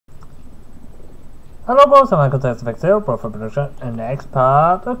Hello boys, I'm Creativerse, Pro for Production, and next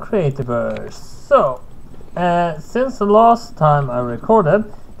part of Creativerse. So, since the last time I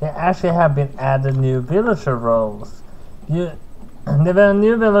recorded, there actually have been added new villager roles. There were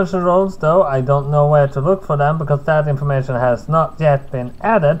new villager roles, though I don't know where to look for them because that information has not yet been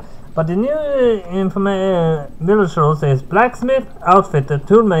added. But the new villager roles is blacksmith, outfitter,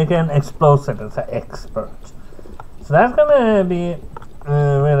 toolmaker, and explosive expert. So that's gonna be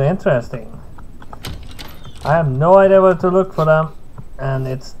really interesting. I have no idea where to look for them, and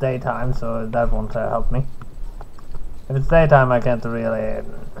it's daytime, so that won't help me. If it's daytime, I can't really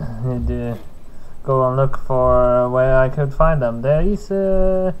go and look for where I could find them. It's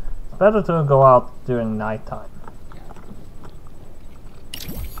better to go out during nighttime.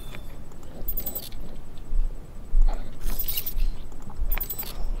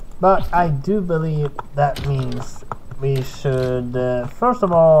 But I do believe that means we should, first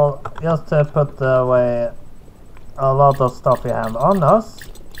of all, just put away a lot of stuff we have on us.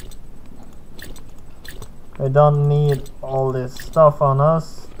 We don't need all this stuff on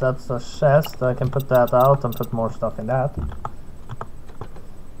us. That's a chest. I can put that out and put more stuff in that.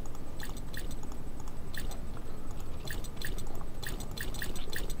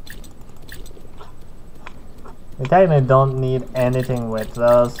 We technically don't need anything with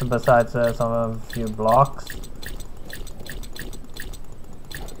us besides a few blocks.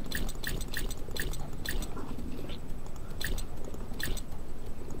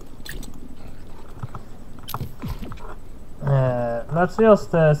 Let's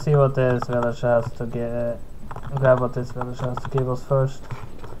just see what this village has to give. Grab what this village has to give us first.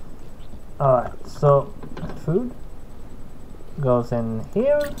 Alright, so food goes in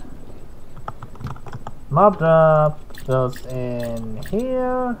here. Mob drop goes in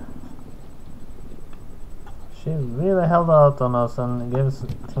here. She really held out on us and gave us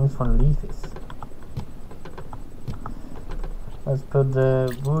things from leafies. Let's put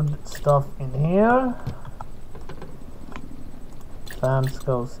the wood stuff in here. Fans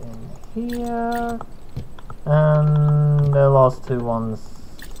goes in here, and the last two ones,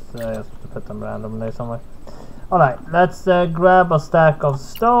 just put them randomly somewhere. Alright, let's grab a stack of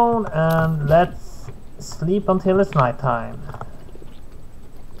stone and let's sleep until it's nighttime.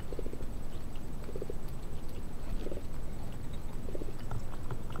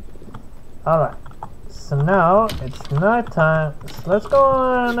 Alright, so now it's nighttime, so let's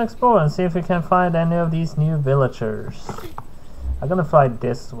go and explore and see if we can find any of these new villagers. I'm gonna fly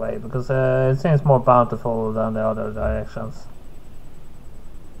this way because it seems more bountiful than the other directions.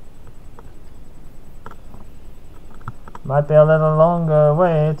 Might be a little longer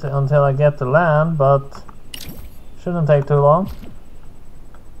wait until I get to land, but shouldn't take too long.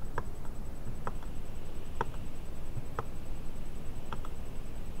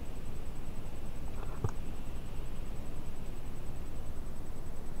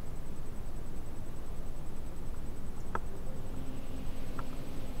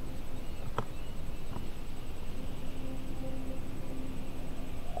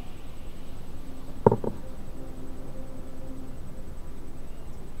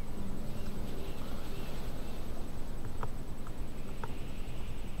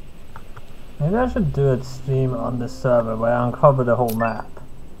 Maybe I should do a stream on the server where I uncover the whole map.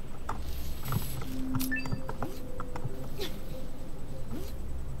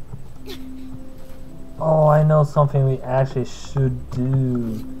 Oh, I know something we actually should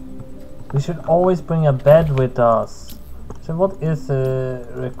do. We should always bring a bed with us. So what is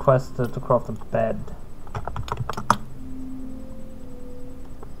requested to craft a bed?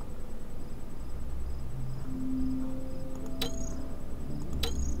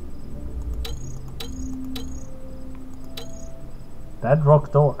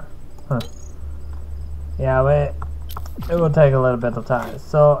 Bedrock door. Huh. Yeah, it will take a little bit of time.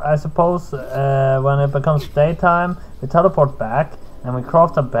 So I suppose when it becomes daytime, we teleport back and we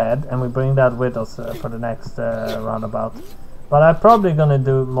craft a bed and we bring that with us for the next roundabout. But I'm probably gonna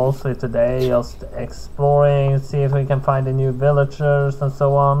do mostly today, just exploring, see if we can find the new villagers and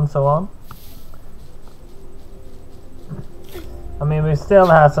so on, so on. I mean, we still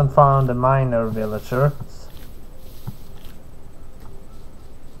hasn't found the minor villager.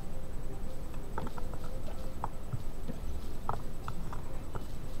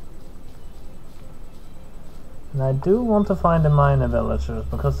 And I do want to find the minor villagers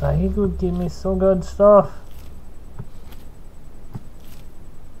because he would give me so good stuff.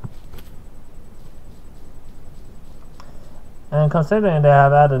 And considering they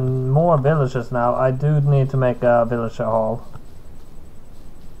have added more villagers now, I do need to make a villager hall.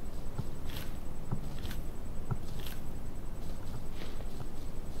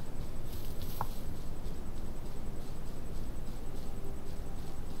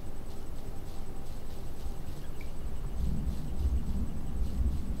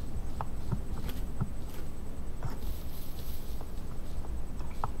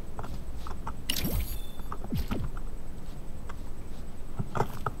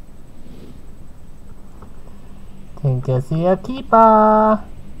 think I see a keeper.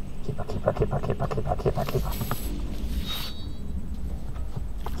 Keeper.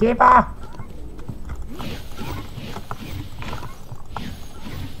 Keeper!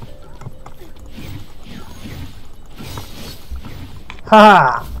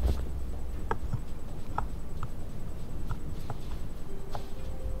 Ha!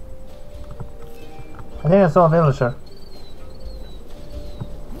 I think I saw a villager.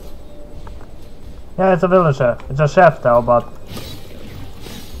 Yeah, it's a villager. It's a chef though, but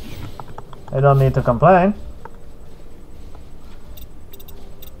I don't need to complain.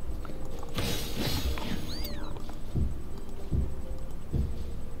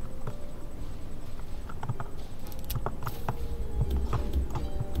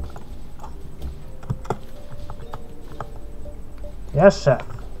 Yes, chef.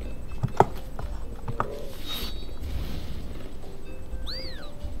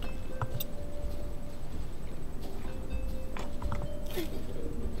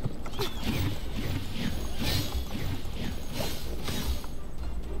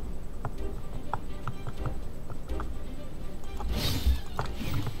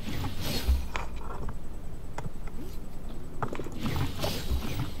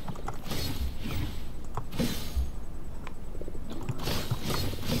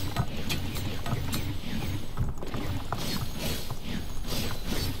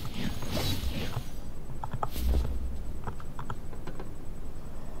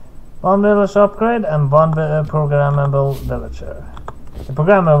 One village upgrade and one programmable villager. The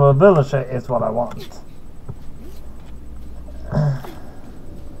programmable villager is what I want.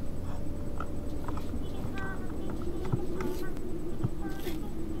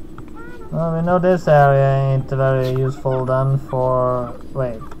 Well, we know this area ain't very useful then for...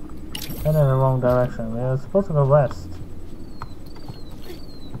 Wait. Head in the wrong direction. We are supposed to go west.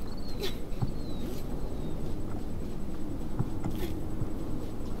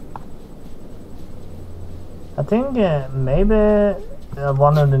 I think maybe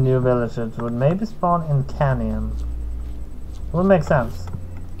one of the new villages would maybe spawn in Canyon. Would make sense.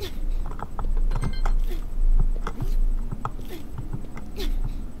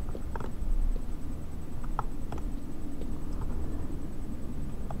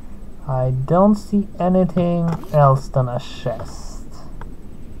 I don't see anything else than a chest.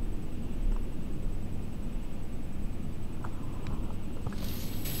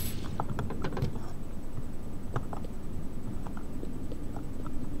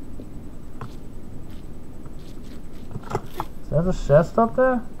 Is that a chest up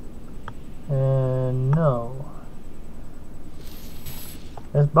there? No.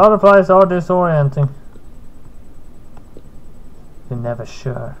 These butterflies are disorienting. You're never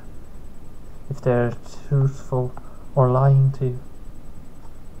sure if they're truthful or lying to you.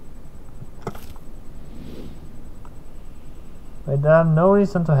 But I have no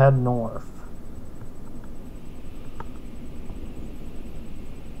reason to head north.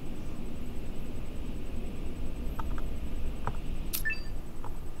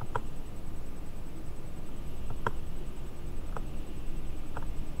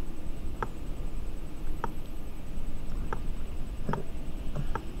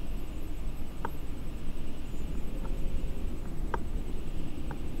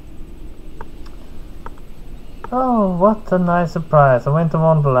 Oh, what a nice surprise. I went to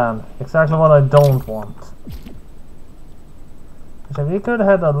Wonderland. Exactly what I don't want. So we could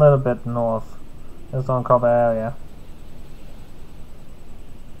head a little bit north. Just on cover area.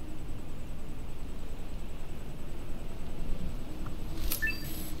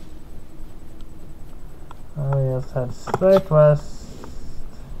 I just head straight west.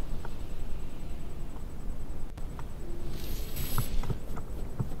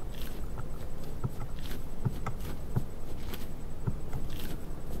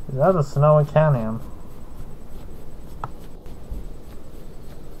 Is that a snowy canyon?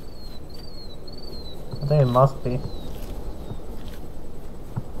 I think it must be.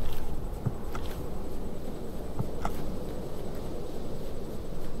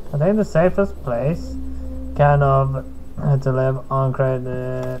 I think the safest place kind of to live on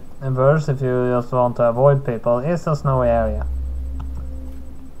Creativerse if you just want to avoid people is a snowy area.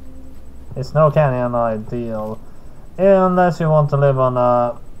 Is Snow Canyon ideal? Unless you want to live on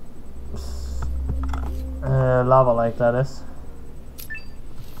a lava lake, that is.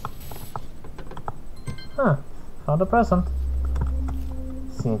 Huh, found a present.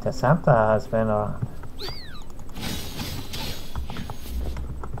 Seems that Santa has been around.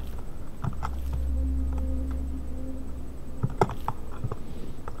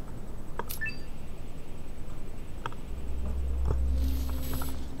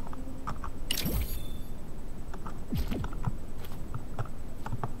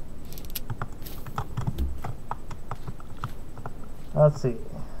 Let's see.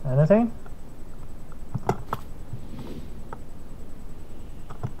 Anything?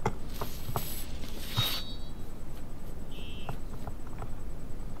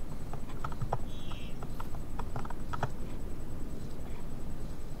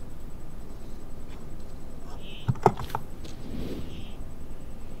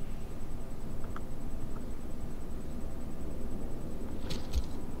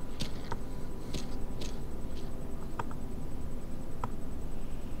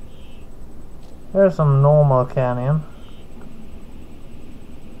 There's some normal canyon.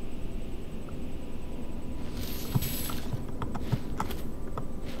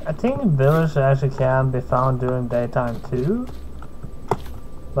 I think villages actually can be found during daytime too,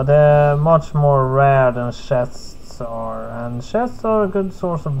 but they're much more rare than chests are, and chests are a good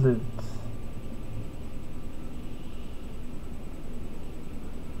source of loot.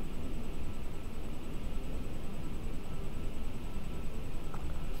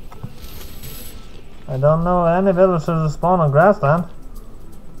 I don't know any villagers that spawn on grassland.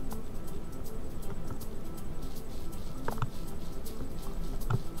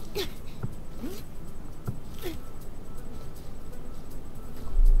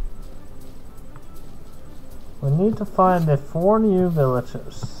 We need to find the 4 new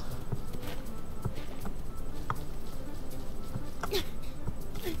villagers.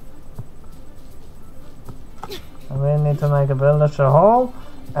 And we need to make a villager hall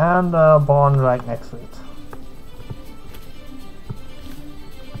and a barn right next to it.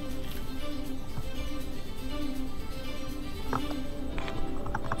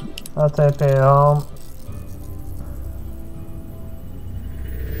 I'll take it home.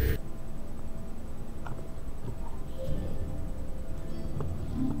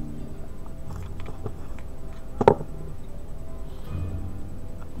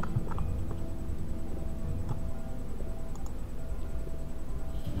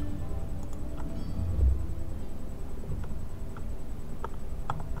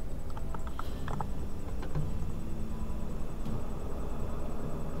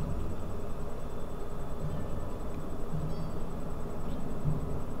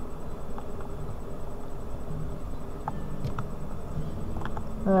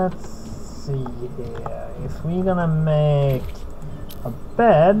 Let's see here. If we're gonna make a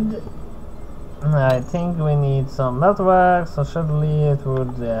bed, I think we need some metalwork, so surely it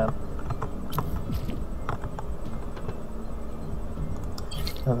would,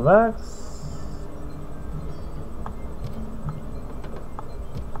 metalworks.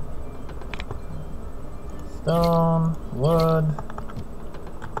 Stone, wood,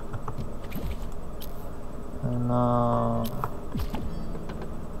 and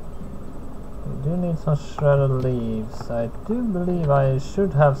we do need some shredded leaves. I do believe I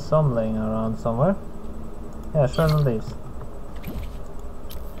should have some laying around somewhere. Yeah, shredded leaves.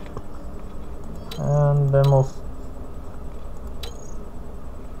 And the most...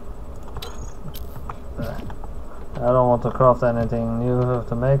 I don't want to craft anything new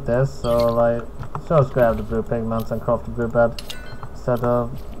to make this, so like, just grab the blue pigments and craft the blue bed instead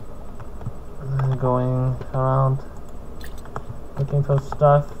of going around looking for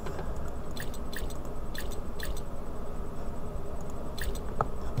stuff.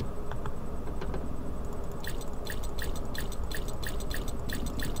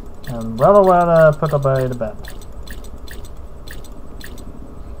 And brother, where to put away the bed.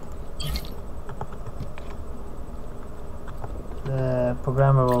 The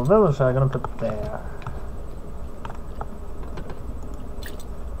programmable village I'm gonna put there.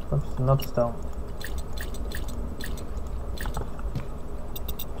 Oops, not stone.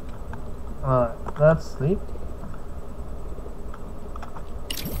 Alright, let's sleep.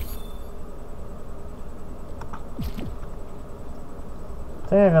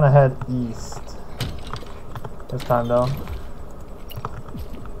 I think I'm gonna head east this time though.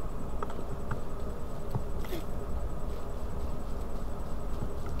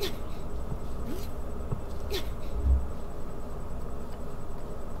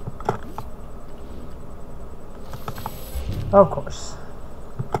 Of course.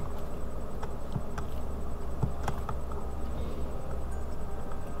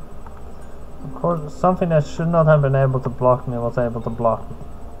 Of course, something that should not have been able to block me was able to block me.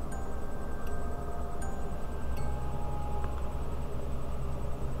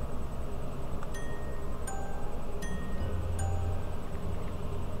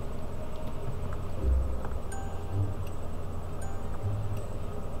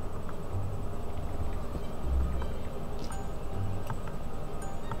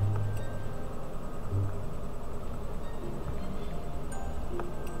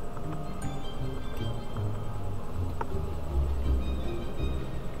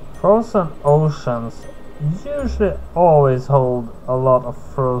 Frozen oceans usually always hold a lot of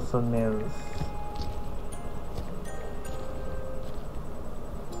frozen mirrors.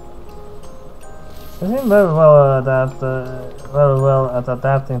 They seem very well at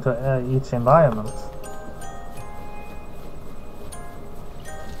adapting to each environment.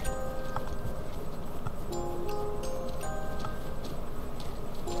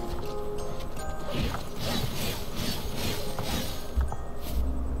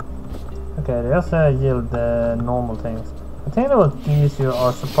 Okay, they just yield normal things. I think that what these you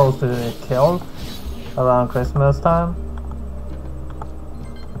are supposed to kill around Christmas time.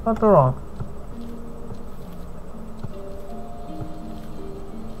 Not wrong.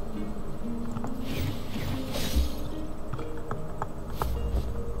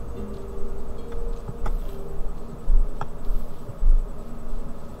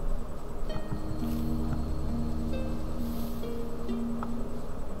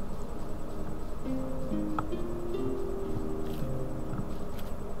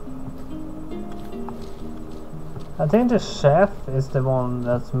 I think the chef is the one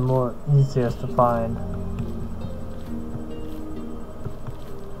that's more easiest to find.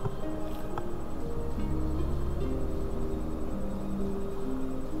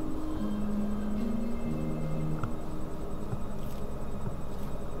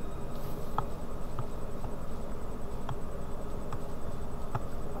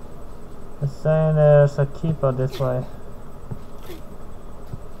 It's saying there's a keeper this way.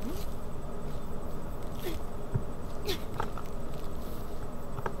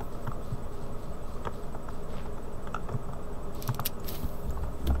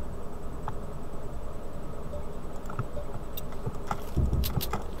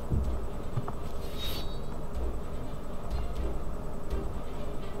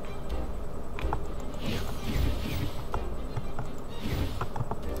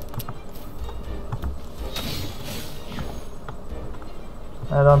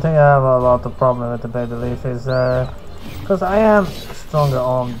 I don't think I have a lot of problem with the baby leaf is because I am stronger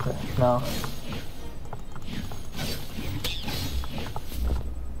armed now.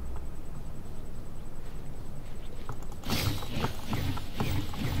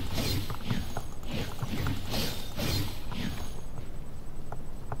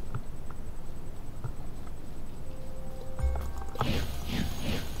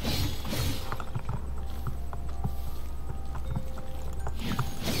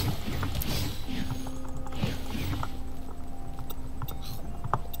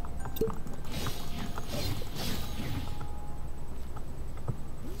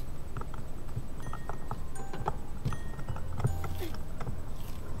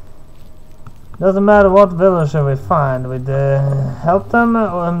 Doesn't matter what villager we find, we help them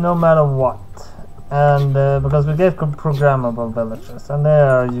no matter what. And because we get programmable villagers, and they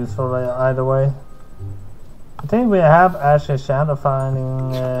are useful either way. I think we have actually a chance of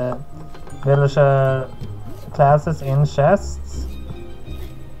finding villager classes in chests.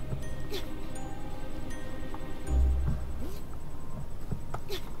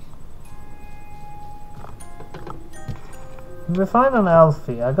 If we find an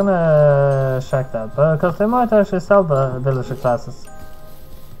Elfie, I'm gonna check that, but because they might actually sell the villager classes.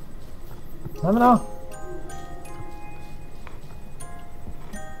 Let me know.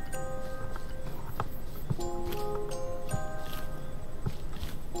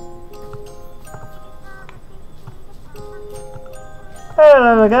 Hey,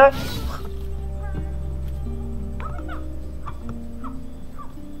 little guy.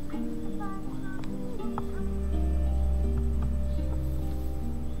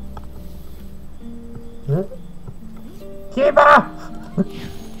 Keeper!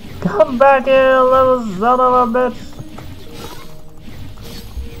 Come back here, little son of a bitch!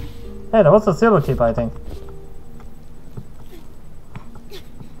 Hey, that was a silver keeper, I think.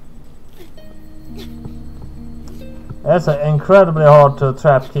 It's incredibly hard to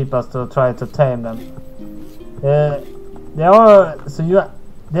trap keepers to try to tame them. There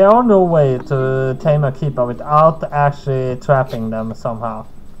are no way to tame a keeper without actually trapping them somehow.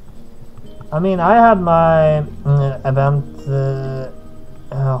 I mean, I had my event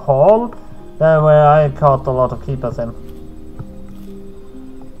hall where I caught a lot of keepers in.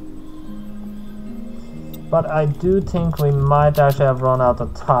 But I do think we might actually have run out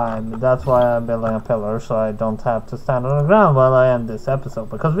of time. That's why I'm building a pillar, so I don't have to stand on the ground while I end this episode.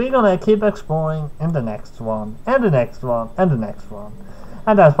 Because we're gonna keep exploring in the next one, and the next one, and the next one.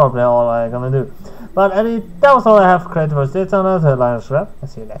 And that's probably all I'm gonna do. But that was all I have for Creativerse. It's on the headline. I'll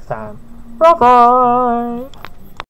see you next time. Bye-bye!